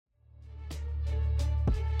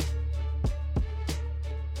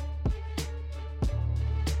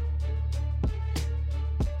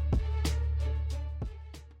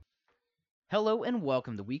Hello and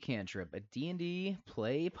welcome to We Can Trip, a D&D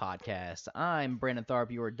play podcast. I'm Brandon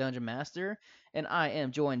Tharp, your Dungeon Master, and I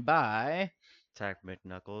am joined by... Tack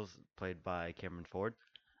McNuckles, played by Cameron Ford.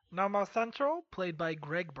 Normal Central, played by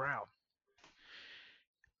Greg Brown.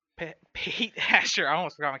 Pete Asher, I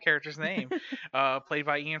almost forgot my character's name. Played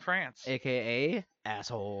by Ian France. a.k.a.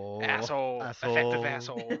 Asshole. Asshole. Effective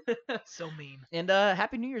asshole. So mean. And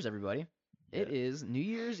Happy New Year's, everybody. It Yeah. is New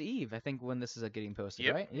Year's Eve, I think, when this is getting posted,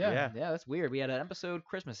 Yep. right? Yeah. Yeah, that's weird. We had an episode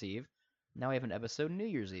Christmas Eve. Now we have an episode New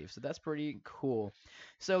Year's Eve, so that's pretty cool.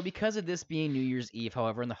 So because of this being New Year's Eve,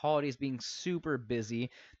 however, and the holidays being super busy,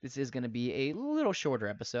 this is going to be a little shorter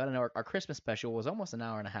episode. I know our Christmas special was almost an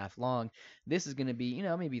hour and a half long. This is going to be,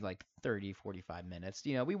 maybe like 30, 45 minutes.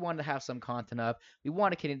 We wanted to have some content up. We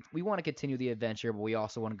want to continue the adventure, but we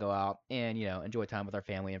also want to go out and, enjoy time with our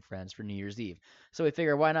family and friends for New Year's Eve. So we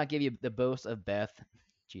figure, why not give you the boast of Beth?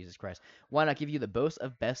 Jesus Christ. Why not give you the boast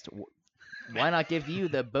of best? Why not give you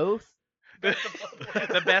the both?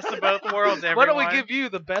 The best of both worlds, everyone. Why don't we give you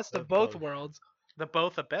the best of Of both both. worlds the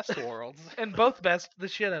best worlds? and both best the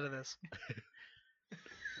shit out of this?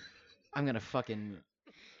 I'm gonna fucking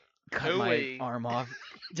cut No my way. arm off.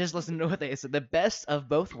 Just listen to what they said. The best of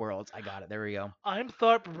both worlds. I got it. There we go. I'm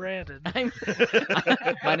Tharp Brandon. I'm,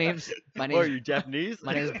 my name's Or are my you Japanese?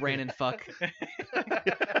 name's Brandon Fuck.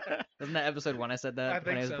 Wasn't that episode 1 I said that? I My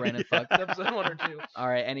think name's so. Brandon Fuck. Episode 1 or 2. All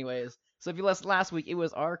right. Anyways, so if you listened last week, it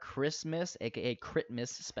was our Christmas, aka Critmas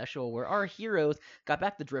special, where our heroes got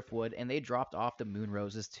back to Driftwood and they dropped off the moon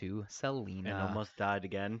roses to Selena. And almost died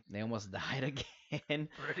again. They almost died again.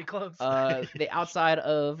 Pretty close. They outside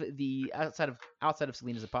of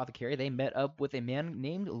Selena's apothecary, they met up with a man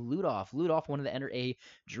named Ludolf. Ludolf wanted to enter a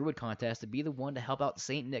druid contest to be the one to help out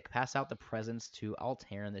Saint Nick pass out the presents to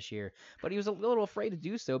Alteran this year, but he was a little afraid to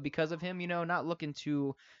do so because of him, not looking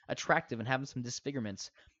too attractive and having some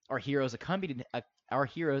disfigurements. Our heroes accompanied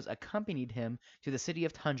him to the city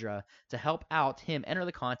of Tundra to help out him enter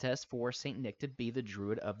the contest for Saint Nick to be the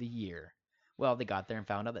druid of the year. Well, they got there and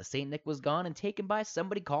found out that Saint Nick was gone and taken by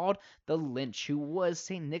somebody called the Lynch, who was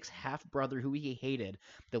Saint Nick's half-brother who he hated.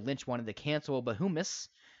 The Lynch wanted to cancel Bahumus,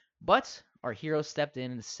 but our hero stepped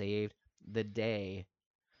in and saved the day.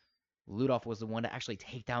 Ludolf was the one to actually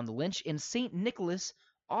take down the Lynch, and Saint Nicholas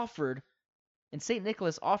offered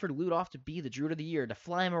Ludolf to be the Druid of the Year, to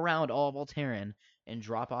fly him around all of Alteran and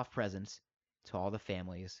drop off presents to all the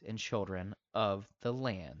families and children of the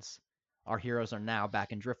lands. Our heroes are now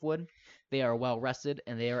back in Driftwood. They are well rested,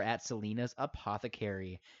 and they are at Selena's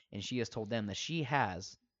apothecary, and she has told them that she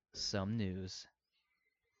has some news.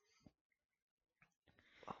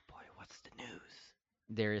 Oh boy, what's the news?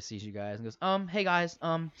 Darius sees you guys and goes, hey guys,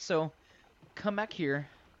 so come back here.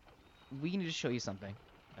 We need to show you something.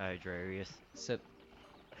 Darius. So,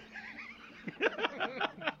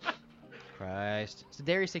 Christ. So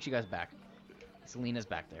Darius takes you guys back. Selena's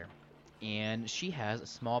back there, and she has a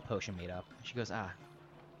small potion made up. She goes,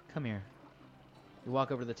 come here. You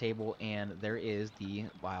walk over to the table, and there is the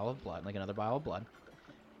vial of blood, like another vial of blood.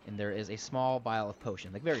 And there is a small vial of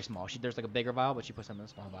potion, like very small. There's like a bigger vial, but she puts them in a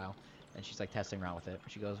small vial, and she's like testing around with it.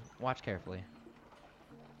 She goes, watch carefully.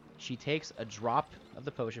 She takes a drop of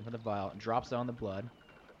the potion from the vial and drops it on the blood,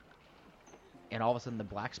 and all of a sudden the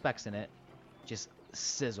black specks in it just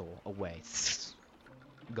sizzle away.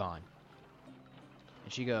 Gone.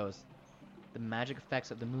 And she goes, the magic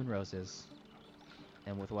effects of the moon roses,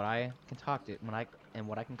 and with what I concocted,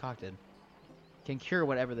 can cure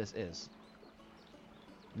whatever this is.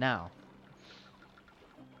 Now,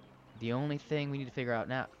 the only thing we need to figure out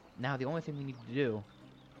the only thing we need to do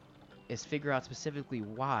is figure out specifically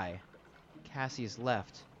why Cassius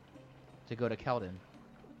left to go to Keldon.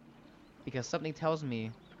 Because something tells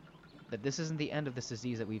me that this isn't the end of this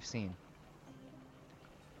disease that we've seen.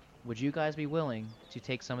 Would you guys be willing to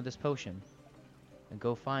take some of this potion and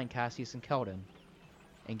go find Cassius and Keldon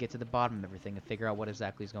and get to the bottom of everything and figure out what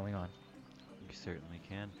exactly is going on? You certainly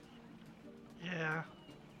can. Yeah.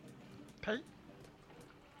 Pete?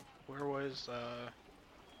 Where was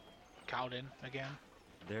Cowden again?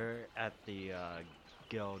 They're at the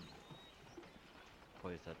guild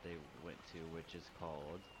place that they went to, which is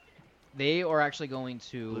called They are actually going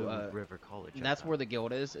to Blue River College. I that's thought. where the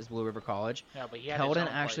guild is Blue River College. Yeah, but he had his Keldon own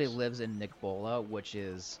actually place. lives in Nickbola, which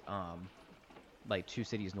is like 2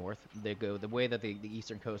 cities north. The way that the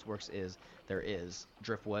eastern coast works is there is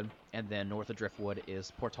Driftwood, and then north of Driftwood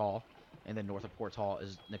is Portal, and then north of Portal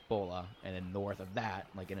is Nickbola, and then north of that,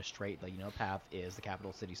 like in a straight path, is the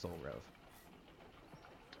capital city, Soulgrove.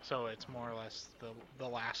 So it's more or less the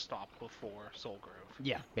last stop before Soul Grove.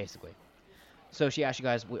 Yeah, basically. So she asked you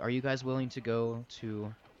guys, are you guys willing to go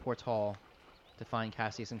to Portal to find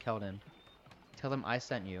Cassius and Keldon tell them I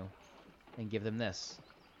sent you, and give them this,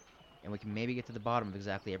 and we can maybe get to the bottom of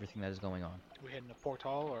exactly everything that is going on. We heading to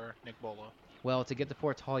Portal or Nick Bola? Well, to get to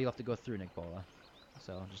Portal, you'll have to go through Nick Bola,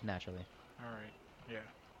 so just naturally. All right. Yeah.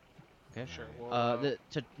 Okay. Sure. Well,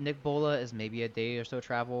 To Nick Bola is maybe a day or so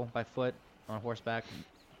travel by foot, on horseback.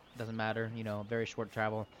 Doesn't matter, you know, very short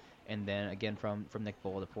travel. And then again from Nick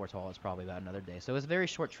Bola to Portal is probably about another day. So it's a very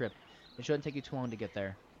short trip. It shouldn't take you too long to get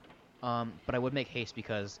there. But I would make haste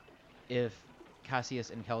because if Cassius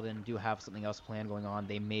and Keldon do have something else planned going on,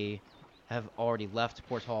 they may have already left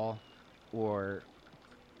Portal or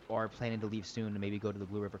are planning to leave soon to maybe go to the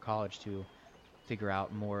Blue River College to figure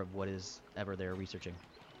out more of what is ever they're researching.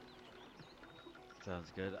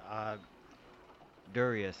 Sounds good.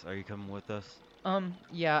 Darius, are you coming with us?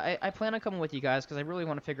 Yeah, I plan on coming with you guys because I really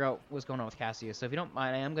want to figure out what's going on with Cassius. So if you don't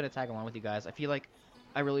mind, I am going to tag along with you guys. I feel like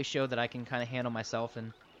I really showed that I can kind of handle myself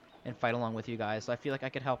and fight along with you guys. So I feel like I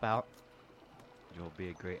could help out. You'll be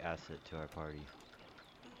a great asset to our party.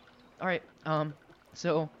 All right,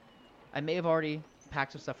 so I may have already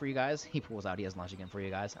packed some stuff for you guys. He pulls out, he has lunch again for you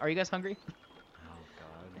guys. Are you guys hungry? Oh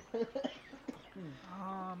God.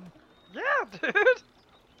 Yeah, dude.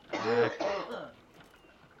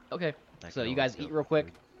 Okay, That so can you always guys go eat real quick.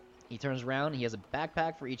 food. He turns around. He has a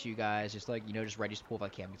backpack for each of you guys, just like, you know, just ready to pull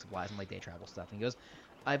like camping supplies and like day travel stuff. And he goes,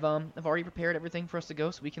 I've already prepared everything for us to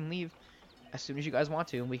go, so we can leave as soon as you guys want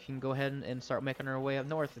to, and we can go ahead and start making our way up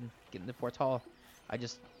north and get into Portal. I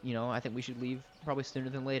just, you know, I think we should leave probably sooner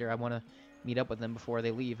than later. I want to meet up with them before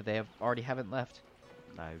they leave. They already haven't left.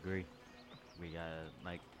 I agree. We gotta,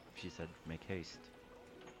 like she said, make haste.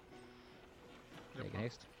 Make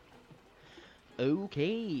haste.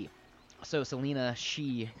 Okay. So Selena,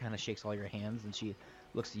 she kind of shakes all your hands and she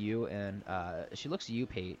looks at you and she looks at you,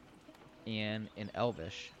 Pate, and in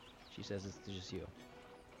Elvish, she says it's just you.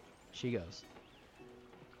 She goes,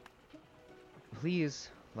 please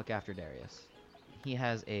look after Darius. He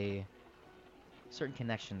has a certain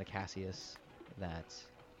connection to Cassius that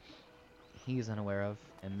he's unaware of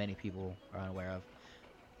and many people are unaware of.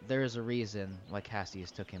 There is a reason why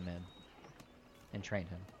Cassius took him in and trained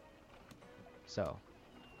him. So,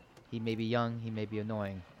 he may be young, he may be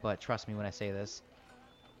annoying, but trust me when I say this,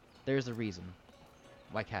 there's a reason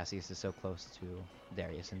why Cassius is so close to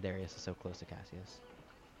Darius, and Darius is so close to Cassius.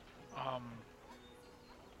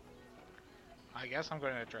 I guess I'm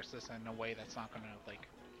going to address this in a way that's not going to like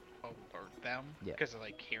alert them. Yeah. Because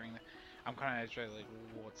like hearing, I'm kind of actually like,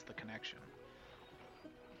 what's the connection?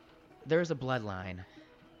 There's a bloodline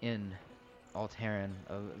in Alterran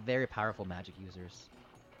of very powerful magic users.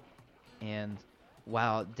 And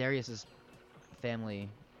while Darius's family,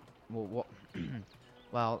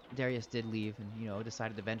 while Darius did leave and, you know,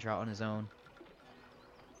 decided to venture out on his own,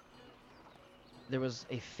 there was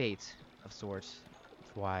a fate of sorts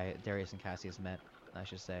why Darius and Cassius met, I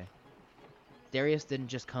should say. Darius didn't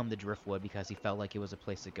just come to Driftwood because he felt like it was a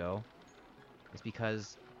place to go. It's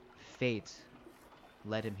because fate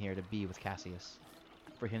led him here to be with Cassius,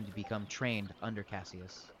 for him to become trained under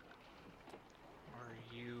Cassius. Are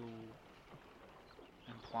you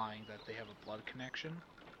implying that they have a blood connection?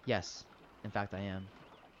 Yes, in fact I am.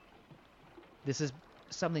 This is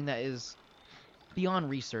something that is beyond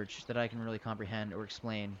research that I can really comprehend or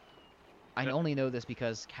explain. I Yep. only know this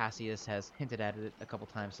because Cassius has hinted at it a couple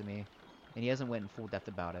times to me, and he hasn't went in full depth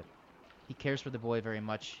about it. He cares for the boy very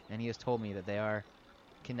much, and he has told me that they are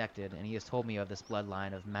connected, and he has told me of this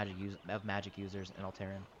bloodline of magic users in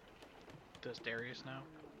Alterran. Does Darius know?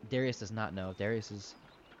 Darius does not know. Darius is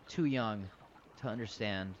too young to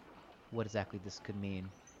understand what exactly this could mean.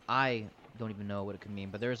 I don't even know what it could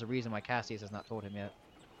mean, but there is a reason why Cassius has not told him yet.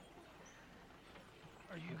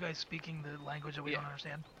 Are you guys speaking the language that we Yeah. don't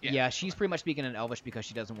understand? Yeah, she's pretty much speaking in Elvish because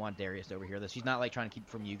she doesn't want Darius to overhear this. She's not like trying to keep it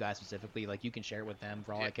from you guys specifically. Like you can share it with them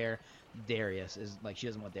for all I Yeah. care. Darius is like she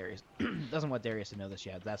doesn't want Darius doesn't want Darius to know this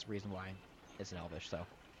yet. That's the reason why it's in Elvish. So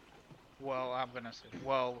Well, I'm gonna say,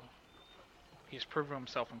 well, he's proven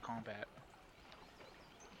himself in combat.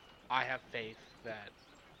 I have faith that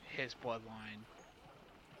his bloodline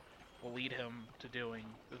will lead him to doing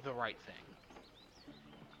the right thing.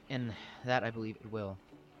 and that I believe it will,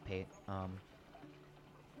 Pate.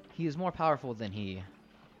 He is more powerful than he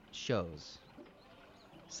shows.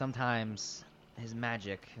 Sometimes his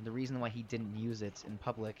magic, and the reason why he didn't use it in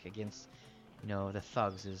public against, you know, the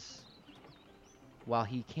thugs is, while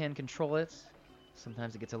he can control it,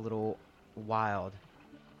 sometimes it gets a little wild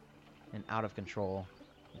and out of control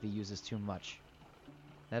if he uses too much.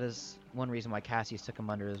 That is one reason why Cassius took him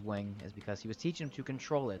under his wing, is because he was teaching him to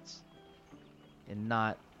control it and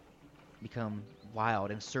not become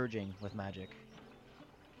wild and surging with magic.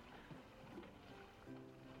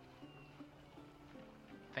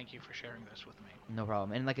 thank you for sharing this with me. No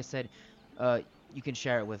problem. And like I said, you can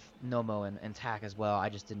share it with Nomo and Tack as well. I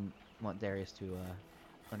just didn't want Darius to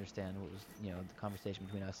understand what was, the conversation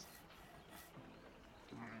between us.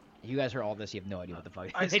 Alright. You guys heard all this. You have no idea what the fuck.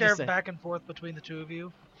 I they stare just said. back and forth between the two of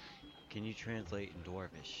you. Can you translate in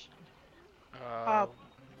Dwarvish?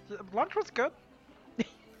 Lunch was good.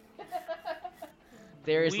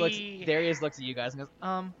 Darius We- looks at you guys and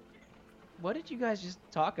goes, what did you guys just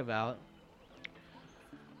talk about?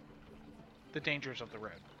 the dangers of the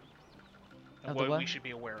road. And Of the what what? we should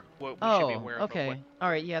be aware of. What we should be Oh, aware of. okay. All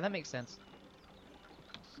right, yeah, that makes sense.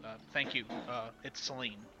 Thank you. It's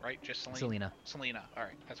Celine, right? Just Celine? Selena. Selena.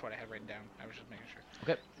 Alright, that's what I had written down. I was just making sure.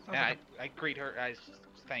 Okay. Sounds, And like, I greet her, I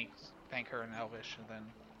thank her in Elvish, and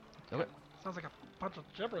then sounds like a bunch of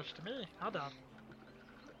gibberish to me. How down?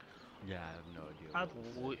 Yeah, I have no idea.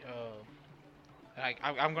 I'd- what it said.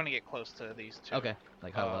 I'm gonna get close to these two. Okay.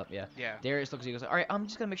 Like huddle Uh, up, yeah. Yeah. Darius looks at you and goes, all right, I'm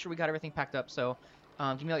just gonna make sure we got everything packed up. So,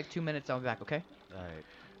 give me like 2 minutes. I'll be back. Okay.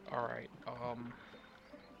 Alright. Alright.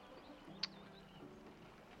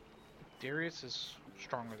 Darius is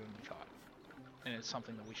stronger than we thought, and it's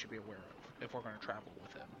something that we should be aware of if we're gonna travel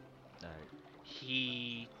with him. Alright.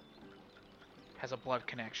 He has a blood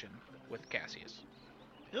connection with Cassius.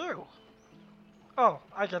 Ew. Oh,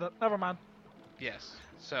 I get it. Never mind. Yes.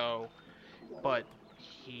 So, but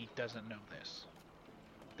he doesn't know this.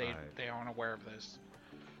 Alright. They aren't aware of this.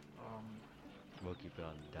 We'll keep it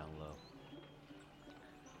on the down low.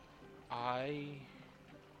 I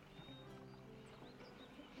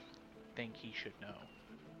think he should know.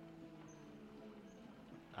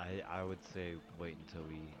 I would say wait until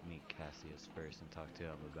we meet Cassius first and talk to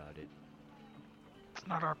him about it. It's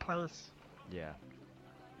not our place. Yeah.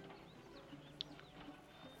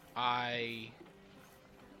 I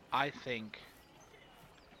think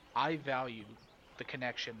I value the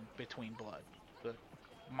connection between blood.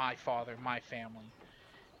 My father, my family.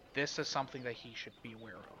 This is something that he should be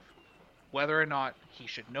aware of. Whether or not he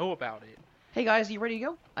should know about it, Hey guys, you ready to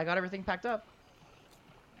go? I got everything packed up.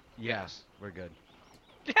 yes. We're good.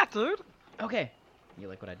 Yeah, dude. Okay. You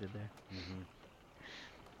like what I did there? Mm-hmm.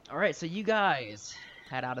 All right, so you guys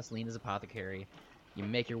head out of Selena's apothecary. You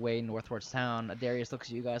make your way north towards town. Darius looks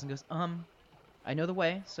at you guys and goes, I know the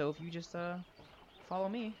way, so if you just follow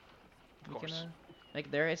me, Of we can course. make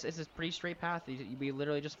it there. It's a pretty straight path. We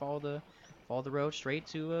literally just follow the road straight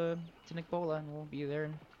to Nick Bola, and we'll be there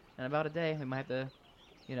in about a day. We might have to,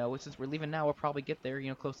 since we're leaving now, we'll probably get there,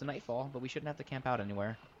 close to nightfall, but we shouldn't have to camp out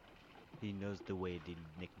anywhere. He knows the way to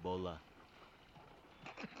Nick Bola.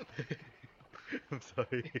 I'm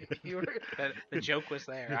sorry. The joke was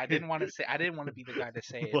there. I didn't want to say. I didn't want to be the guy to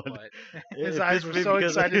say it, What? but His It eyes pissed were me so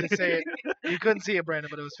because- excited to say it. You couldn't see it, Brandon,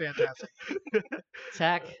 but it was fantastic.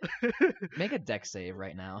 Tack, make a deck save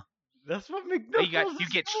right now. That's what you McDonald's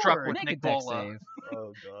get is struck for. with Make a Nick deck Bola. save.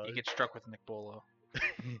 Oh god. You get struck with Nick Bolo.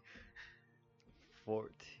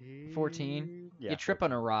 14. 14? Yeah. You trip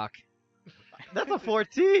on a rock. 14. That's a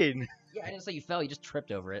 14. Yeah, I didn't say you fell. You just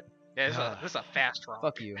tripped over it. Yeah, this is a fast rock.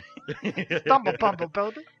 Fuck you. Stumble, bumble,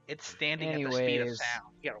 baby. It's standing at the speed of Anyways.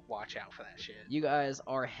 sound. You gotta watch out for that shit. You guys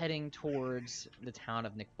are heading towards the town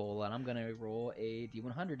of Nick Bola, and I'm gonna roll a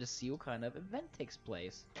D100 to see what kind of event takes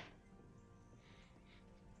place.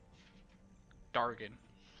 Dargon.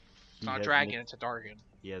 It's He not has dragon, Nick- it's a Dargon.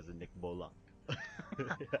 He has a Nick Bola.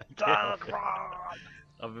 Dargon.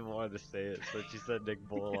 I've been wanting to say it, so she said Nick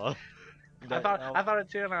Bola. I thought it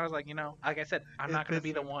too, and I was like, like I said, I'm not gonna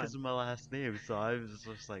be the one. This is my last name, so I was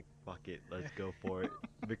just like, fuck it, let's go for it.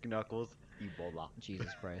 McKnuckles, Ebola. Jesus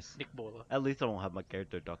Christ. Nick Bola. At least I won't have my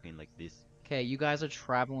character talking like this. Okay, you guys are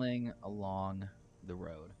traveling along the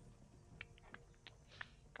road.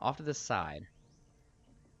 Off to the side,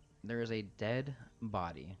 there is a dead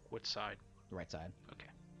body. Which side? The right side. Okay.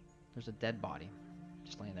 There's a dead body,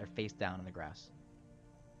 just laying there, face down in the grass.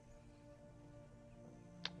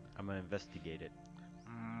 I'm gonna investigate it.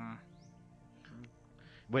 Mm,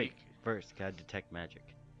 Wait, first, can I detect magic?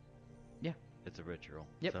 Yeah. It's a ritual.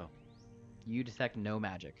 Yep. So, You detect no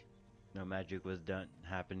magic. no magic was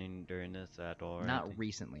happening during this at all? or Not anything?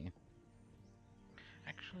 recently.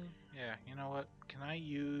 actually, yeah. You know what? Can I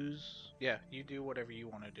use? Yeah, you do whatever you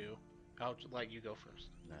want to do. I'll let you go first.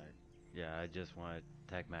 No. Yeah, I just want to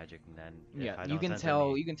detect magic, and then if Yeah, I you don't can sense tell.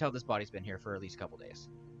 any- You can tell this body's been here for at least a couple days.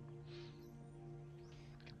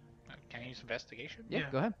 Can I use investigation? Yeah, Yeah.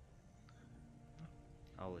 go ahead.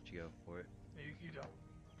 I'll let you go for it. You go.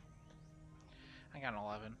 I got an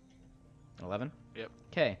 11. 11. Yep.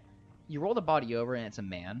 Okay, you roll the body over, and it's a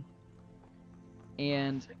man.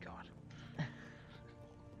 And Thank God.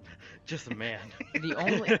 Just a man. the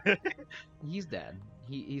only he's dead.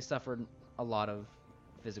 He suffered a lot of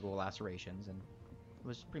physical lacerations and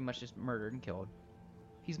was pretty much just murdered and killed.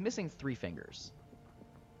 He's missing 3 fingers.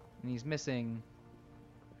 And he's missing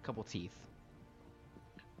a couple teeth.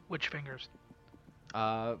 Which fingers?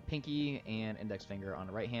 Pinky and index finger on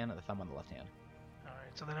the right hand and the thumb on the left hand. All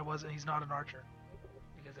right, so then he's not an archer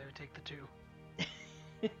because they would take the 2.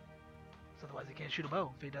 So otherwise he can't shoot a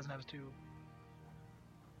bow if he doesn't have his 2.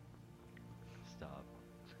 Stop.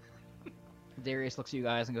 Darius looks at you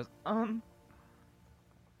guys and goes,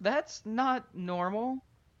 that's not normal.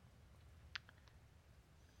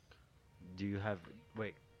 Do you have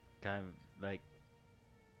wait? Kind of like.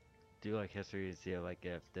 Do you like history to see like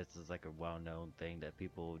if this is like a well-known thing that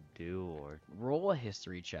people do, or Roll a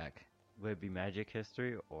history check. would it be magic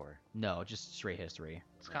history, or No, just straight history.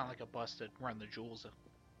 It's kind of like a busted run the jewels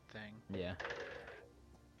thing. Yeah.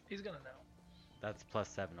 He's gonna know. that's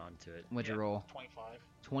 +7 onto it. What'd you Yeah. roll? 25.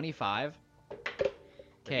 25?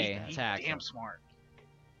 Okay, He's attack. damn smart.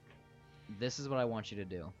 This is what I want you to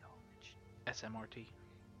do. SMRT.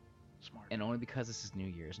 Smart. And only because this is New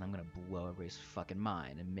Year's and I'm going to blow everybody's fucking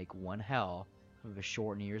mind and make one hell of a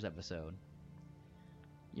short New Year's episode.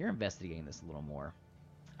 You're investigating this a little more.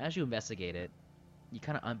 As you investigate it, you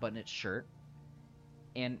kind of unbutton its shirt,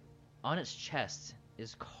 and on its chest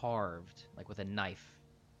is carved, like with a knife,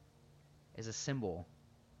 is a symbol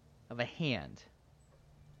of a hand.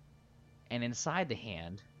 And inside the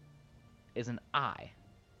hand is an eye.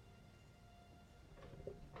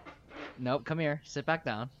 Nope, come here. Sit back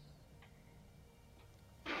down.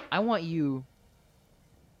 I want you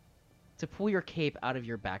to pull your cape out of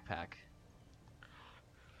your backpack.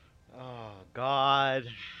 Oh God!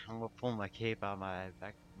 I'm gonna pull my cape out of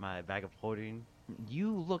my bag of holding.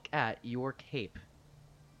 You look at your cape.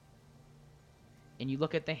 And you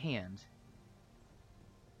look at the hand.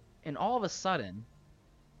 And all of a sudden,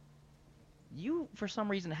 you, for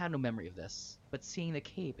some reason, had no memory of this. But seeing the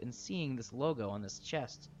cape and seeing this logo on this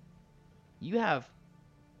chest, you have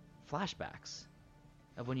flashbacks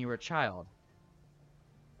of when you were a child.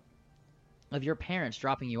 Of your parents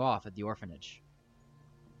dropping you off at the orphanage.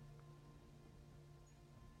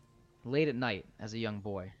 Late at night as a young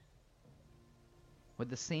boy. With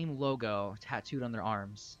the same logo tattooed on their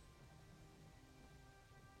arms.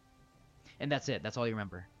 And that's it. That's all you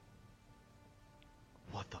remember.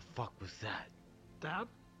 What the fuck was that? Dad?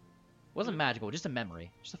 Wasn't magical, just a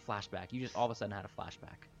memory. Just a flashback. You just all of a sudden had a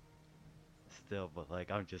flashback. Still, but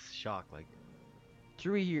like I'm just shocked. Like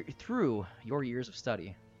Through your years of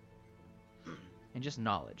study and just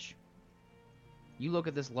knowledge, you look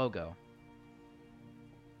at this logo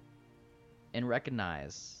and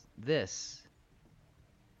recognize this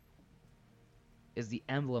is the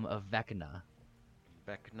emblem of Vecna,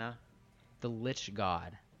 Vecna. the Lich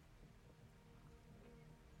God.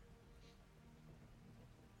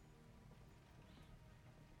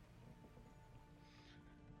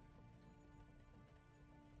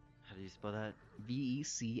 How do you spell that?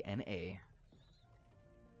 Vecna.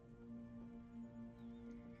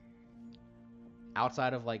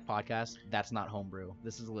 Outside of like podcasts, that's not homebrew.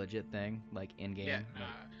 This is a legit thing, like in game. Yeah,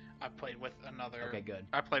 I played with another. Okay, good.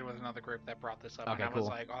 I played with another group that brought this up, Okay, and I was cool.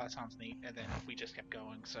 like, "Oh, that sounds neat," and then we just kept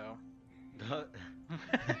going. So.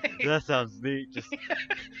 That sounds neat. Just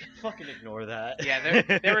fucking ignore that. Yeah,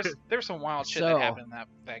 there's some wild shit So- that happened in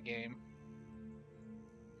that game.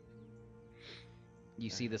 You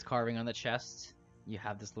see this carving on the chest. You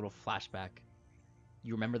have this little flashback.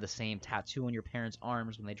 You remember the same tattoo on your parents'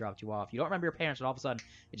 arms when they dropped you off. You don't remember your parents, but all of a sudden,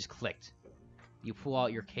 it just clicked. You pull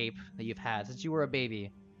out your cape that you've had since you were a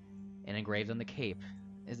baby, and engraved on the cape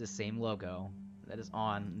is the same logo that is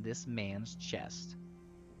on this man's chest.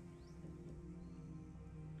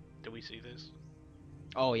 Do we see this?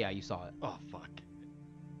 Oh yeah, you saw it. Oh fuck.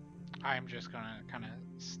 I'm just gonna kind of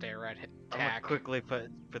stare at I'm gonna Tack. quickly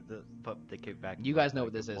put the cape back. You in my guys know bag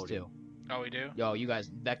what this of is holding. too. Oh, we do. Yo, you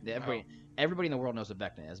guys, everybody in the world knows what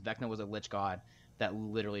Vecna is. Vecna was a lich god that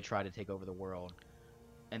literally tried to take over the world,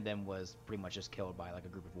 and then was pretty much just killed by like a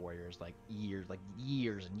group of warriors, like years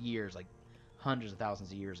and years, like hundreds of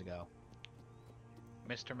thousands of years ago.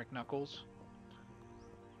 Mr. McNuckles.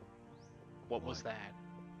 What was What? that?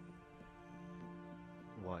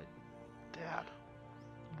 What? Dad.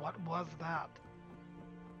 What was that?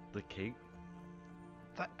 The cape?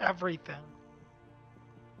 The everything.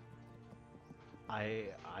 I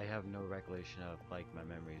have no recollection of like my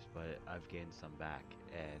memories, but I've gained some back,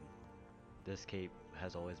 and this cape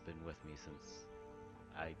has always been with me since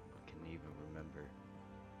I can even remember.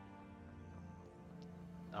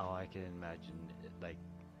 Oh, I can imagine like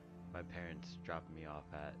my parents dropping me off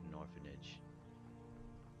at an orphanage.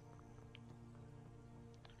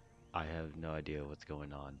 I have no idea what's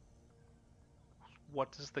going on.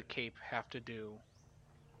 what does the cape have to do?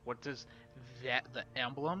 What does the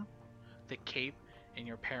emblem, the cape, and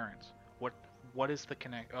your parents? What is the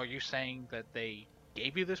connect? Are you saying that they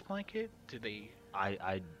gave you this blanket? Did they?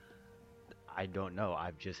 I don't know.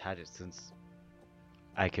 I've just had it since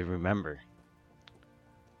I can remember.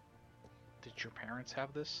 Did your parents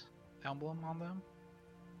have this emblem on them?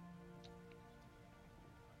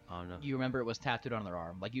 I don't know. You remember it was tattooed on their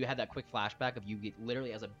arm. Like you had that quick flashback of you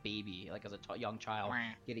literally as a baby, like as a young child, Wah.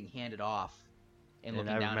 getting handed off and And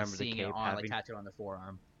looking I down and remember the seeing it cape on like having- tattooed on their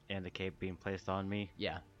forearm. And the cape being placed on me.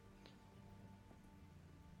 Yeah.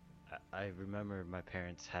 I remember my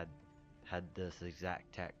parents had this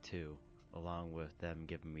exact tattoo along with them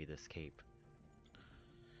giving me this cape.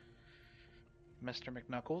 Mr.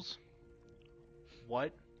 McNuckles,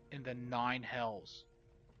 what in the nine hells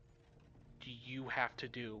do you have to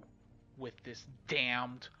do with this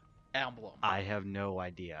damned emblem? I have no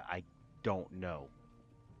idea. I don't know.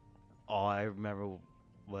 All I remember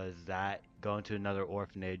was that going to another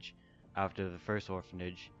orphanage after the first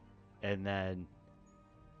orphanage, and then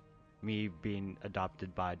me being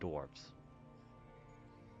adopted by dwarves.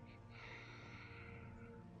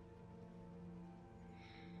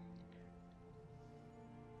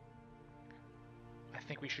 I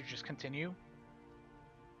think we should just continue.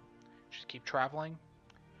 Just keep traveling.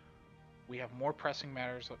 We have more pressing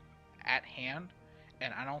matters at hand,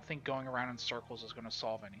 and I don't think going around in circles is going to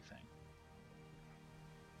solve anything.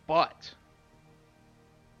 But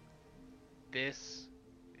this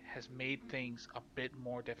has made things a bit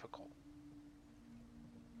more difficult.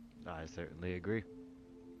 I certainly agree.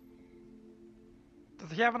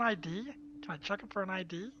 Does he have an ID? Can I check him for an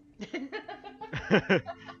ID?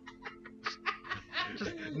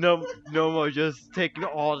 No more just taking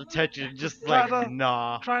all the attention, just Try like, to-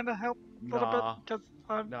 nah, Trying to help a little nah, bit because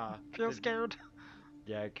I nah. feel scared.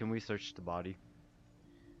 Yeah, can we search the body?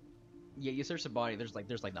 Yeah, you search the body. There's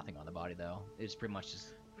like nothing on the body though. It's pretty much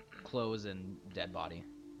just clothes and dead body.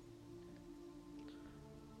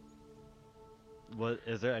 What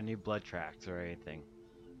is there any blood tracks or anything?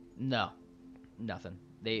 No, nothing.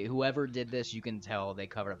 Whoever did this, you can tell they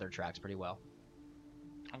covered up their tracks pretty well.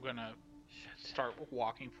 I'm going to start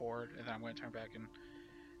walking forward, and then I'm going to turn back and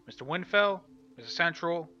Mr. Winfell, Mr.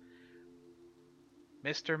 Central,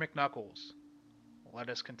 Mr. McNuckles, let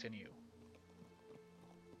us continue.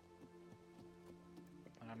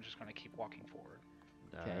 And I'm just going to keep walking forward.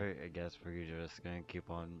 Okay. Alright, I guess we're just gonna keep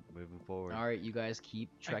on moving forward. All right, you guys keep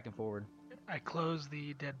trekking forward. I close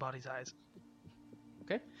the dead body's eyes.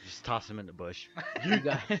 Just toss him in the bush. You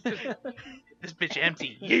guys. This bitch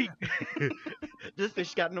empty. Yeet. This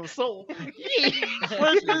fish got no soul.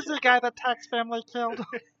 Where's the guy that Tax family killed?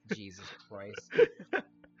 Jesus Christ.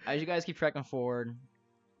 As you guys keep trekking forward,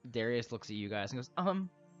 Darius looks at you guys and goes,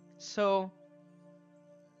 so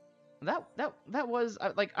that was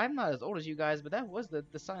like I'm not as old as you guys, but that was the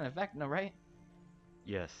sign of Vecna, right?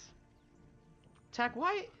 Yes. Tak,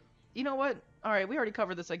 why? You know what? All right, we already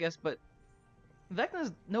covered this, I guess, but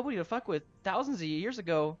Vecna's nobody to fuck with. Thousands of years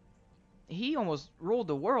ago, he almost ruled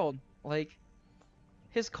the world. Like,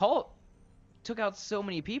 his cult took out so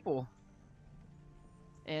many people.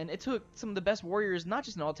 And it took some of the best warriors, not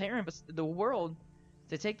just in Altarian, but the world,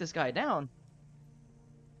 to take this guy down.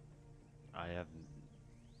 I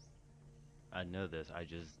know this. I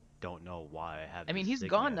just don't know why I have. I mean, this he's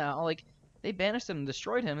gone stigma. now. Like, they banished him and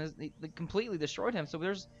destroyed him. They completely destroyed him. So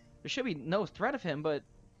there should be no threat of him, but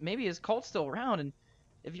maybe his cult's still around. And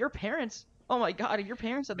if your parents, oh my god, if your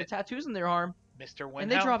parents had the tattoos in their arm, Mr. Winfell,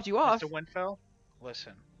 and they dropped you off. Mr. Winfell,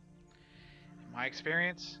 listen. In my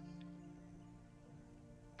experience,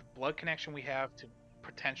 the blood connection we have to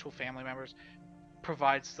potential family members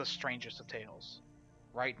provides the strangest of tales.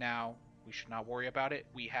 Right now, we should not worry about it.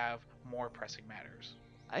 We have more pressing matters.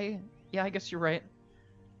 I guess you're right.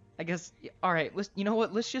 I guess all right. You know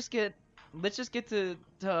what? Let's just get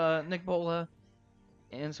to Nick Bola,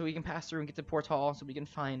 and so we can pass through and get to Port Hall, so we can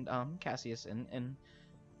find Cassius and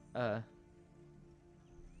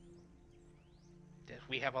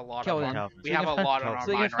We have a lot Kelvin. on So we have a can lot find, on our so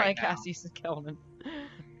we can mind find right now. Cassius and Kelvin.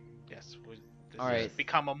 Yes, this All has right.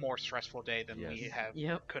 become a more stressful day than we Yes. have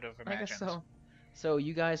Yep. could have I imagined. guess so. So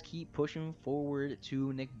you guys keep pushing forward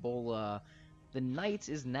to Nick Bola. The night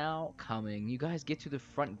is now coming. You guys get to the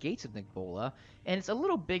front gates of Nick Bola, and it's a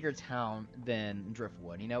little bigger town than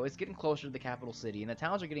Driftwood. You know, it's getting closer to the capital city, and the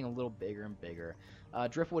towns are getting a little bigger and bigger.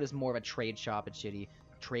 Driftwood is more of a trade shop and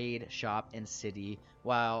city,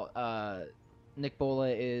 while Nick Bola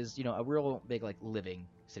is, you know, a real big like living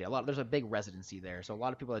city. There's a big residency there, so a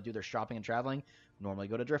lot of people that do their shopping and traveling normally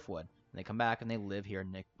go to Driftwood, and they come back and they live here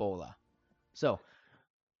in Nick Bola. So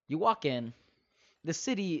you walk in, the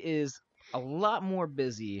city is a lot more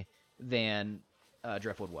busy than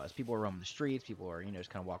Driftwood was. People are roaming the streets. People are, just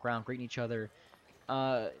kind of walk around, greeting each other.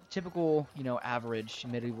 Typical, average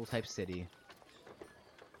medieval type city.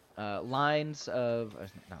 Lines of,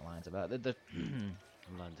 not lines of, the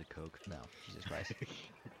Lines of coke. no, Jesus Christ.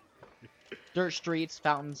 Dirt streets,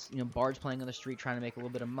 fountains, bards playing on the street, trying to make a little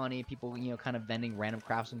bit of money. People, kind of vending random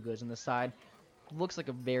crafts and goods on the side. Looks like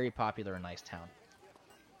a very popular and nice town.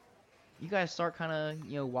 You guys start kind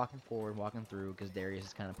of, walking forward, walking through, because Darius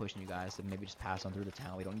is kind of pushing you guys to maybe just pass on through the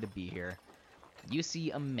town. We don't need to be here. You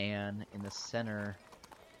see a man in the center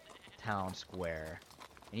town square,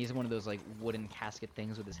 and he's one of those like wooden casket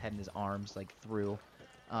things with his head and his arms like through.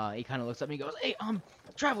 He kind of looks up and he goes, "Hey,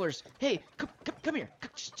 travelers, hey, come here,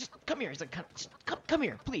 just come here." He's like, "Just come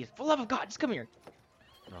here, please, for the love of God, just come here."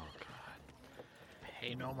 Oh god.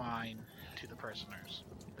 Pay no mind to the prisoners.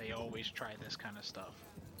 They always try this kind of stuff.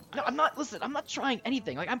 No, I'm not. Listen, I'm not trying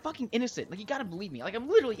anything. Like, I'm fucking innocent. Like, you gotta believe me. Like, I'm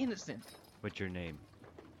literally innocent. What's your name?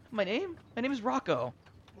 My name? My name is Rocco.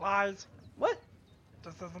 Lies. What?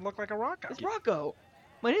 This doesn't look like a Rocco. It's Rocco.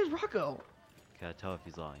 My name is Rocco. Can I tell if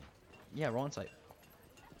he's lying? Yeah, roll insight.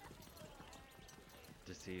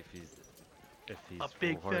 To see if he's A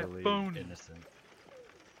big fat wholeheartedly phony. innocent.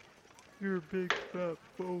 You're a big fat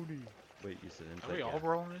phony. Wait, you said insight. Are we yeah. all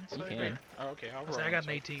rolling inside? can. Oh, okay, I'll I roll. say I got an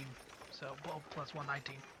insight. 18, so plus 1,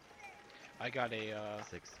 19. I got a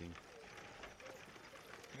 16.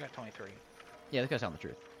 I got 23. Yeah, this guy's telling the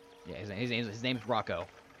truth. Yeah, his name's Rocco.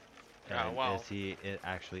 Oh, And wow. Is he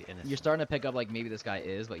actually innocent? You're starting to pick up, like, maybe this guy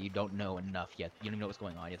is, but you don't know enough yet. You don't even know what's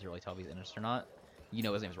going on yet to really tell if he's innocent or not. You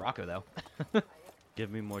know his name's Rocco, though.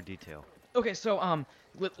 Give me more detail. Okay, so,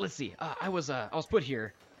 let's see. I was put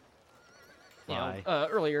here, Why?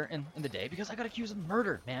 earlier in the day because I got accused of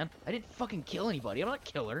murder, man. I didn't fucking kill anybody. I'm not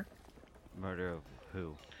a killer. Murder of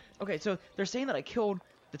who? Okay, so they're saying that I killed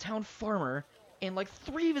the town farmer and, like,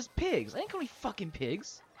 3 of his pigs. I didn't kill any fucking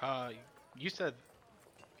pigs. You said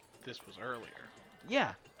this was earlier.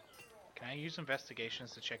 Yeah. Can I use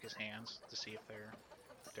investigations to check his hands to see if they're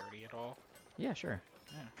dirty at all? Yeah, sure.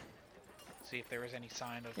 See if there was any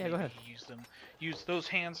sign of Yeah, go maybe ahead. he used those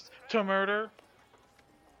hands to murder.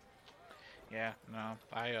 Yeah, no,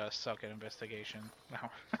 I suck at investigation. No.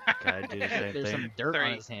 Can I do the same There's thing? some dirt on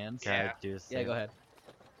 3. his hands. Can Yeah. I do the same? Yeah, go ahead.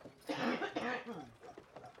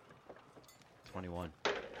 21.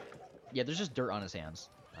 Yeah, there's just dirt on his hands.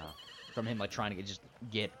 Oh. From him, like, trying to just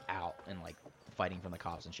get out and, like, fighting from the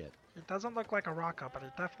cops and shit. It doesn't look like a Rocco, but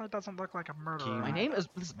it definitely doesn't look like a murderer. Can you-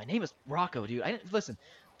 My name is Rocco, dude. I didn't listen.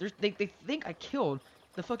 They think I killed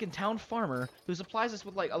the fucking town farmer who supplies us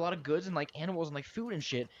with like a lot of goods and like animals and like food and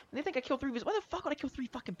shit. And they think I killed 3 of his. Why the fuck would I kill 3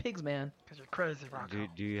 fucking pigs, man? Because you're crazy, Rocco.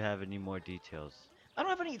 Do you have any more details? I don't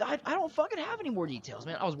have any. I don't fucking have any more details,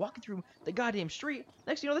 man. I was walking through the goddamn street.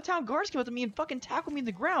 Next thing you know, the town guards came up to me and fucking tackled me in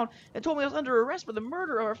the ground and told me I was under arrest for the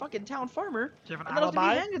murder of our fucking town farmer. Do you have And an that I was gonna be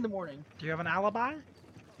alibi? hanged in the morning. Do you have an alibi?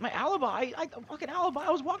 My alibi? I fucking alibi. I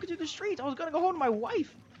was walking through the streets. I was gonna go home to my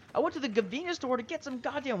wife. I went to the convenience store to get some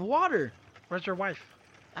goddamn water. Where's your wife?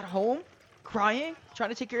 At home, crying, trying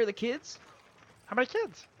to take care of the kids. How many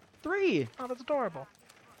kids? 3. Oh, that's adorable.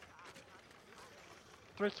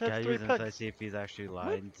 3 kids, Can I 3 use insight to pigs. see if he's actually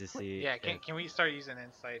lying to see? Yeah, if- can we start using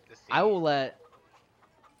insight to see? I will let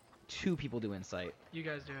 2 people do insight. You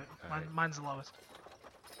guys do it. Alright. Mine's the lowest.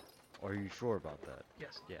 Are you sure about that?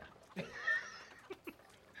 Yes. Yeah.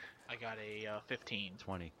 I got a 15.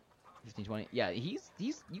 20. 15, 20. Yeah, he's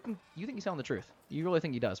you think he's telling the truth. You really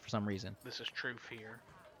think he does for some reason. This is true fear.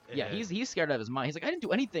 Yeah, he's scared out of his mind. He's like, I didn't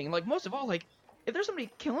do anything. Like, most of all, like, if there's somebody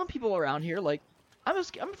killing people around here, like, I'm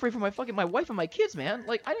afraid for my wife and my kids, man.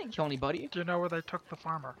 Like, I didn't kill anybody. Do you know where they took the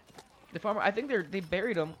farmer? The farmer, I think they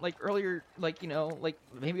buried him like earlier, like, like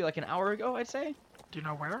maybe like an hour ago, I'd say. Do you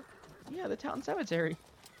know where? Yeah, the town cemetery.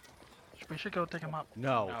 We should go dig him up.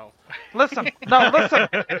 No. No. Listen, no, listen,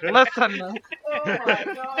 listen, Oh my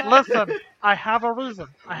god. listen. I have a reason.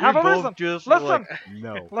 I have a reason. Just Listen. like,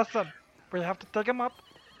 no. Listen, we have to dig him up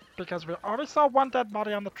because we already saw 1 dead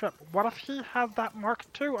body on the trip. What if he has that Mark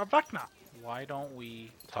II of Vecna? Why don't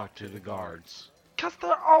we Talk to the guards. Because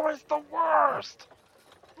they're always the worst.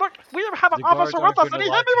 Look, we have an The guards officer aren't with us and gonna he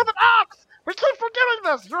hit like me with an axe! We keep forgetting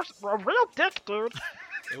this! You're a real dick, dude.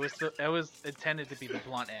 It was intended to be the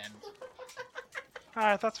blunt end.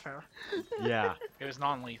 Alright, that's fair. Yeah. It was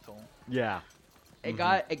non-lethal. Yeah. It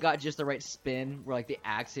got just the right spin where like the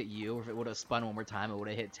axe hit you. Or if it would have spun one more time, it would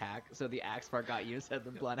have hit tack. So the axe part got you instead of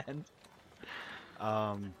the blunt end.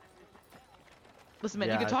 Listen, man,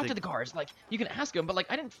 Yeah, you can I talk to think- the guards. Like, you can ask them, but like,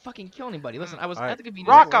 I didn't fucking kill anybody. Listen, I was Alright. at the convenience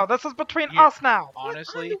Rocco, store. this is between Yeah. us now. I'm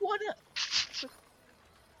Honestly, the one.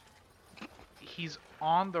 he's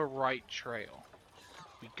on the right trail.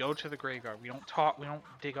 We go to the graveyard. We don't talk. We don't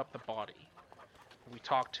dig up the body. We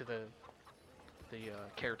talk to the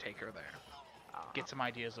caretaker there. Get some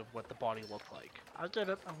ideas of what the body looked like. I get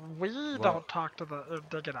it. We Well- don't talk to the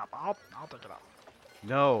dig it up. I'll dig it up.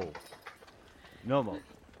 No. Nomo,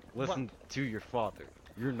 listen to your father.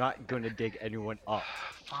 You're not gonna dig anyone up.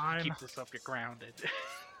 Fine. Keep this up. You're grounded.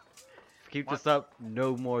 Keep What? this up.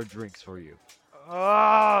 No more drinks for you.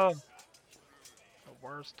 Oh, the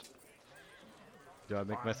worst. Do I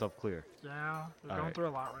make Fine. myself clear? Yeah, you're going Alright. through a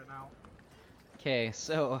lot right now. Okay,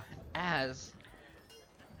 so as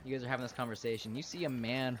you guys are having this conversation, you see a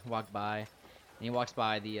man walk by, and he walks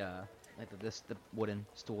by the the wooden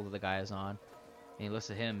stool that the guy is on, and he looks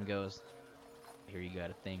at him and goes, "Here you got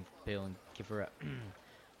a thing for killing for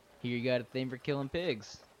here you got a thing for killing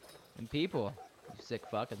pigs and people, you sick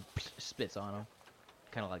fuck," and spits on him,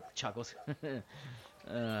 kind of like chuckles, and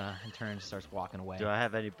turns and starts walking away. Do I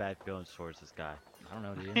have any bad feelings towards this guy? I don't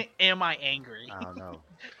know, dude. Am I angry? I don't know.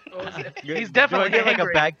 He's Do definitely I get like a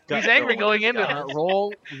angry. bad gut He's angry feeling? going into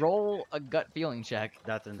this. roll a gut feeling check.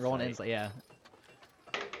 That's insane. Roll an insight, yeah.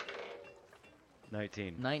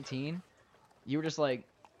 19. 19. You were just like,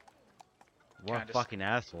 What a Kinda fucking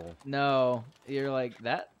asshole. no. You're like,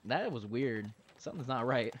 that was weird. Something's not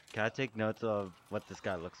right. Can I take notes of what this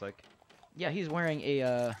guy looks like? Yeah, he's wearing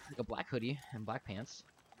a like a black hoodie and black pants.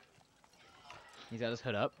 He's got his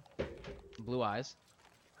hood up, blue eyes.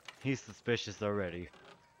 He's suspicious already.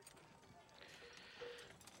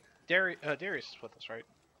 Darius is with us, right?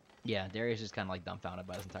 Yeah, Darius is kind of like dumbfounded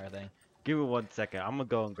by this entire thing. Give me 1 second. I'm gonna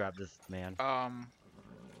go and grab this man.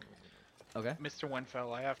 Okay. Mr.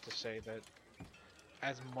 Winfell, I have to say that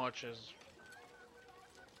as much as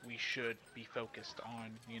we should be focused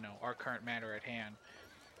on, our current matter at hand,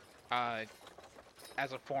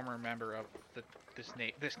 as a former member of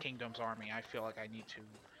this kingdom's army, I feel like I need to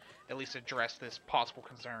at least address this possible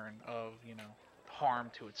concern of,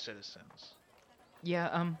 harm to its citizens.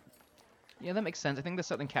 Yeah, yeah, that makes sense. I think that's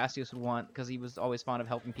something Cassius would want because he was always fond of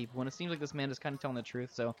helping people, and it seems like this man is kind of telling the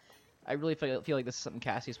truth. So, I really feel like this is something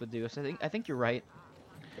Cassius would do. So I think you're right.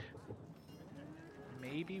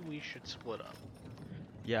 Maybe we should split up.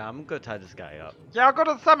 Yeah, I'm gonna go tie this guy up. Yeah, I'll go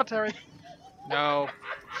to the cemetery. No,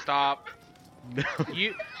 stop. No.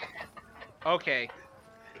 You. Okay.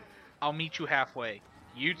 I'll meet you halfway.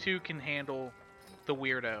 You two can handle the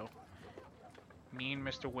weirdo. Me and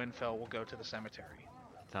Mr. Winfell will go to the cemetery.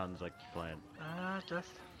 Sounds like the plan. I guess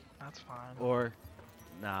that's fine. Or,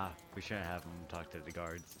 nah, we shouldn't have him talk to the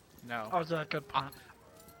guards. No. Oh yeah, good point.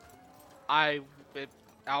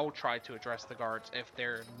 I'll try to address the guards if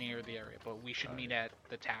they're near the area, but we should meet at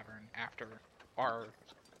the tavern after our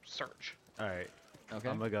search. Alright, Okay.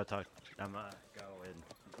 I'm gonna go talk. I'm gonna go in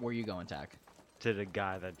Where are you going, Tack? to the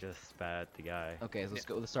guy that just spat at the guy. Okay, so let's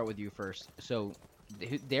go. Let's start with you first. So,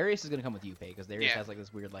 Darius is gonna come with you, Pay, because Darius Yeah. has like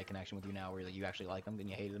this weird like connection with you now, where like, you actually like him, and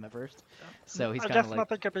you hated him at first. So he's I kind guess of like,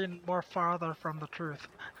 nothing could be more farther from the truth.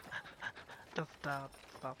 Just stuff.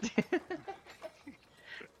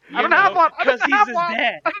 I don't have one. I don't have one.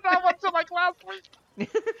 dad. I don't have one till like last week.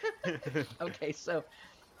 okay, so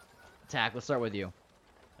Tack, let's start with you.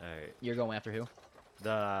 Alright, You're going after who?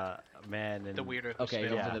 the man in The weirdo. who Okay, spit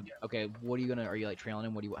you're on yeah. after the, okay. What are you gonna? Are you like trailing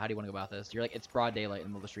him? How do you want to go about this? You're like, it's broad daylight in the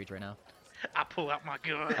middle of the streets right now. I pull out my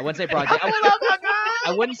gun. I wouldn't say broad day.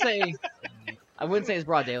 I wouldn't say. I wouldn't say it's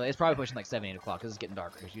broad daylight. It's probably pushing like 7, 8 o'clock because it's getting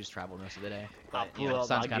darker. Because you just traveled most of the day. I'll But, you know, pull the out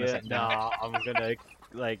sun's my kind of gun. setting down. Nah, I'm gonna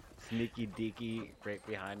like sneaky deaky right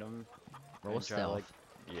behind him. Roll and try, stealth.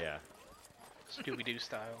 like, yeah. Scooby-Doo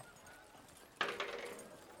style.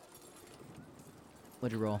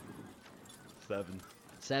 What'd you roll? 7.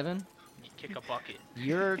 7. You kick a bucket.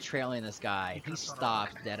 You're trailing this guy. He Because I don't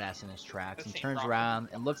stops dead ass in his tracks. He This ain't turns rocket. around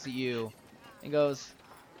and looks at you and goes,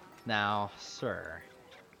 "Now, sir,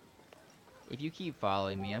 if you keep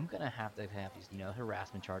following me, I'm gonna have these,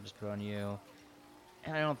 harassment charges put on you,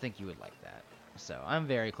 and I don't think you would like that. So I'm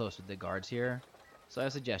very close with the guards here, so I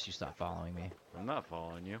suggest you stop following me." I'm not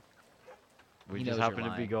following you. We He just knows you're happen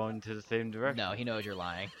to be lying. going to the same direction. No, he knows you're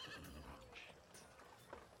lying.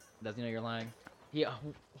 Does he know you're lying? Yeah,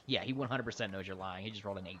 he 100% knows you're lying. He just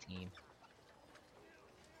rolled an 18.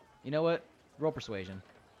 You know what? Roll persuasion.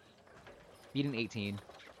 Beat an 18.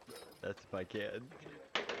 That's if I can.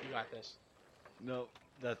 You got this. No,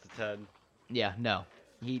 that's a 10. Yeah, no.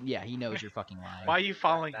 He knows you're fucking lying. Why are you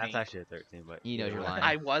following That's me? actually a 13, but He knows either you're way. lying.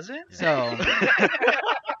 I wasn't? So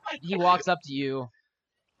he walks up to you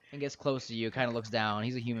and gets close to you, kind of looks down.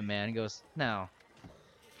 He's a human man. He goes, "Now,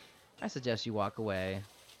 I suggest you walk away.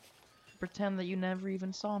 Pretend that you never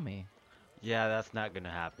even saw me." Yeah, that's not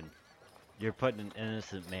gonna happen. You're putting an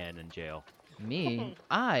innocent man in jail. Me?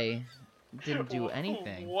 I didn't do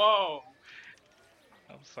anything. Whoa.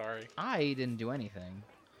 I'm sorry. I didn't do anything.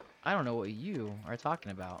 I don't know what you are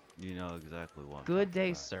talking about. You know exactly what I'm Good talking day,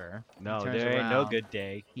 about. sir. He No, turns there ain't no around. good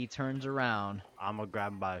day. He turns around. I'm gonna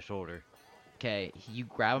grab him by the shoulder. Okay, you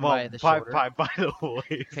grab him Well, by the shoulder. by the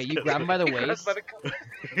waist. Okay, you grab him by the He grabs waist. by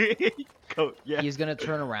the Coat, yeah. He's gonna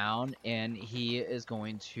turn around and he is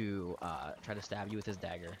going to try to stab you with his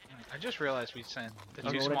dagger. I just realized we sent the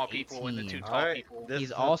I two rolled an small people and the 18. two tall Alright, people. this He's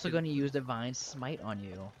is also good. going to use Divine Smite on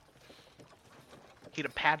you. He had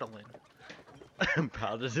a paddling.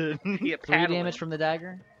 Paladin. He had 3 paddling. damage from the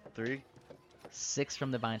dagger, 3. 6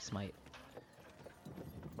 from Divine Smite.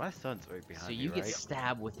 My son's right behind So me, you get right?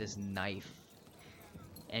 stabbed with this knife,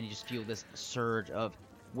 and you just feel this surge of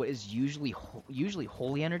what is usually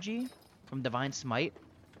holy energy from Divine Smite,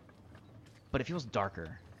 but it feels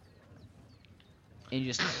darker. And you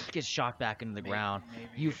just get shot back into the ground.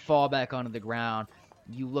 You fall back onto the ground.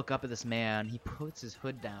 You look up at this man. He puts his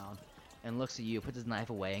hood down and looks at you, puts his knife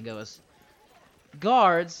away, and goes,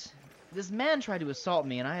 "Guards, this man tried to assault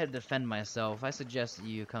me, and I had to defend myself. I suggest that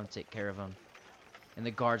you come take care of him." And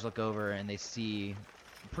the guards look over, and they see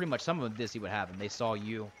pretty much some of them did see what happened. They saw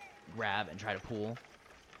you grab and try to pull.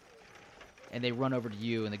 And they run over to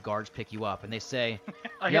you, and the guards pick you up, and they say,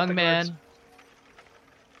 I hit "Young the man, guards.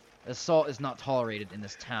 assault is not tolerated in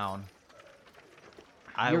this town.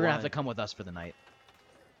 You're going to have to come with us for the night."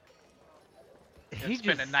 He It's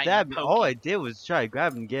been just a night stabbed in me. All Pokey. I did was try to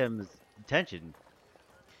grab him and get him his attention.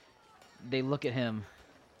 They look at him,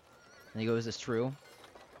 and he goes, "Is this true?"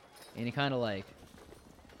 And he kind of like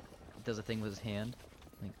does a thing with his hand,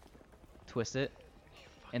 like twist it,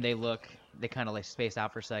 and they kind of like space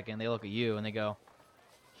out for a second. They look at you, and they go,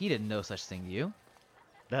 "He didn't know such thing to you."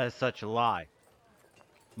 That is such a lie.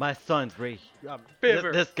 My son's right.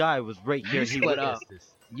 Bibber. This guy was right here. You He split up. witnessed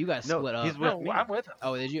this. You guys No, split up. he's with No, me. I'm with him.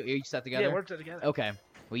 Oh, did you? You sat together? Yeah, we're together. Okay.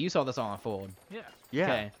 Well, you saw this all unfold. Yeah. Yeah.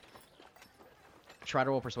 Okay. Try to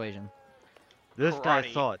roll persuasion This guy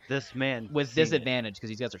Karate. saw it. This man with seen it. disadvantage because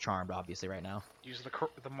these guys are charmed, obviously, right now. Use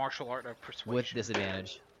the martial art of persuasion. With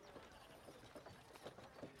disadvantage.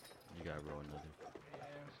 You gotta roll another.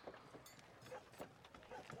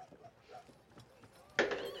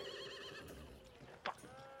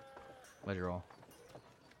 What'd you roll?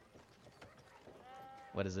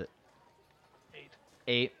 What is it? 8.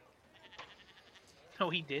 8. No,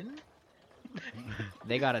 he didn't.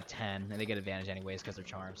 They got a 10, and they get advantage anyways because they're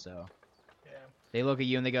charmed. So Yeah. they look at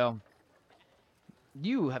you and they go,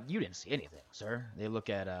 You didn't see anything, sir." They look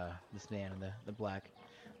at this man in the black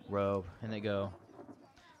robe, and they go,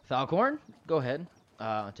 "Falcorn, go ahead.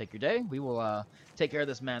 Take your day. We will take care of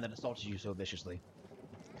this man that assaulted you so viciously."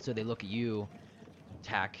 So they look at you,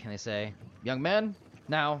 Tack, and they say, "Young man,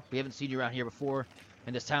 now we haven't seen you around here before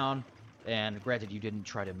in this town, and granted you didn't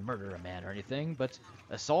try to murder a man or anything, but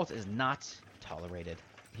assault is not tolerated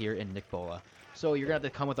here in Nickbola. So you're gonna have to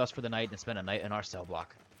come with us for the night and spend a night in our cell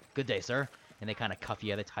block. Good day, sir." And they kind of cuff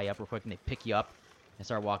you, they tie you up real quick, and they pick you up and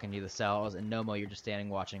start walking you to the cells. And Nomo, you're just standing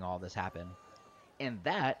watching all this happen. And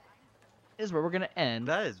that is where we're gonna end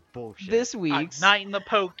That is bullshit. this A week's night in the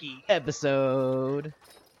pokey. episode.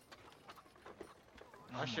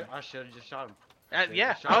 I should have just shot him.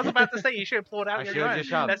 Yeah, I was about to say you should have pulled out I your should have gun. just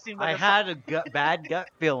shot him. That seems like I a- had a bad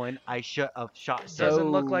gut feeling. I should have shot So-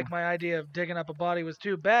 Doesn't look like my idea of digging up a body was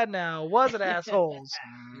too bad now, was it, assholes?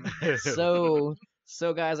 him.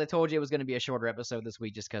 So guys, I told you it was going to be a shorter episode this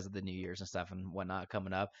week just because of the New Year's and stuff and whatnot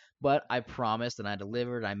coming up. But I promised and I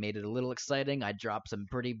delivered. I made it a little exciting. I dropped some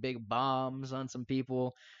pretty big bombs on some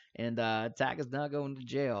people, and Tack is not going to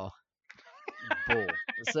jail. Bull.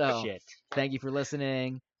 So Shit. thank you for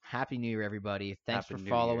listening. Happy New Year, everybody! Thanks Happy for New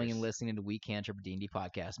following Year's. and listening to We Cantrip D&D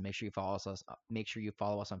podcast. Make sure you follow us. Make sure you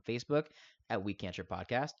follow us on Facebook at We Cantrip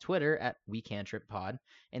Podcast, Twitter at We Cantrip Pod,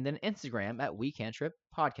 and then Instagram at We Cantrip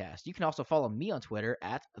Podcast. You can also follow me on Twitter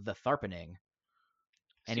at The Tharpening.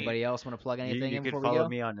 Anybody else want to plug anything You in can before we follow go?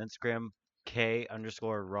 me on Instagram,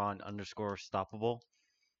 K_Ron_stoppable.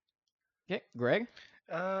 Okay, Greg.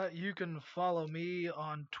 You can follow me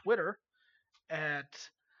on Twitter at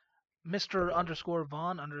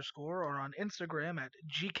Mr_Vaughn_ or on Instagram at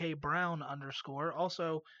GKBrown_.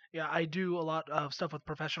 Also, yeah, I do a lot of stuff with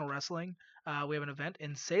professional wrestling. We have an event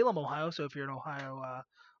in Salem, Ohio. So if you're an Ohio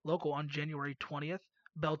local on January 20th,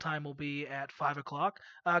 bell time will be at 5 o'clock.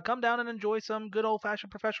 Come down and enjoy some good old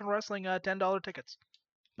fashioned professional wrestling. $10 tickets.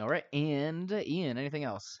 All right, and Ian, anything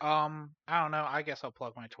else? I don't know. I guess I'll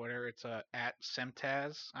plug my Twitter. It's at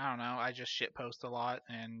Simtaz. I don't know. I just shit post a lot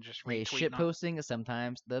and just Hey, retweet. shit posting is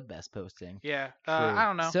sometimes the best posting. Yeah. True. I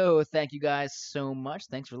don't know. So thank you guys so much.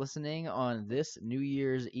 Thanks for listening on this New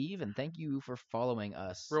Year's Eve, and thank you for following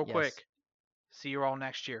us. Real Yes. quick. See you all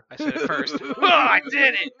next year. I said it first. Oh, I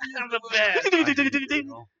did it. I'm the best.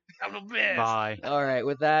 I'm the best. Bye. All right.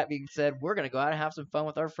 With that being said, we're gonna go out and have some fun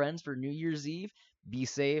with our friends for New Year's Eve. Be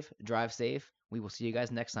safe. Drive safe. We will see you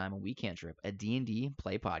guys next time on We Can't Trip, a D&D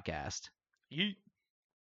play podcast. Yeet.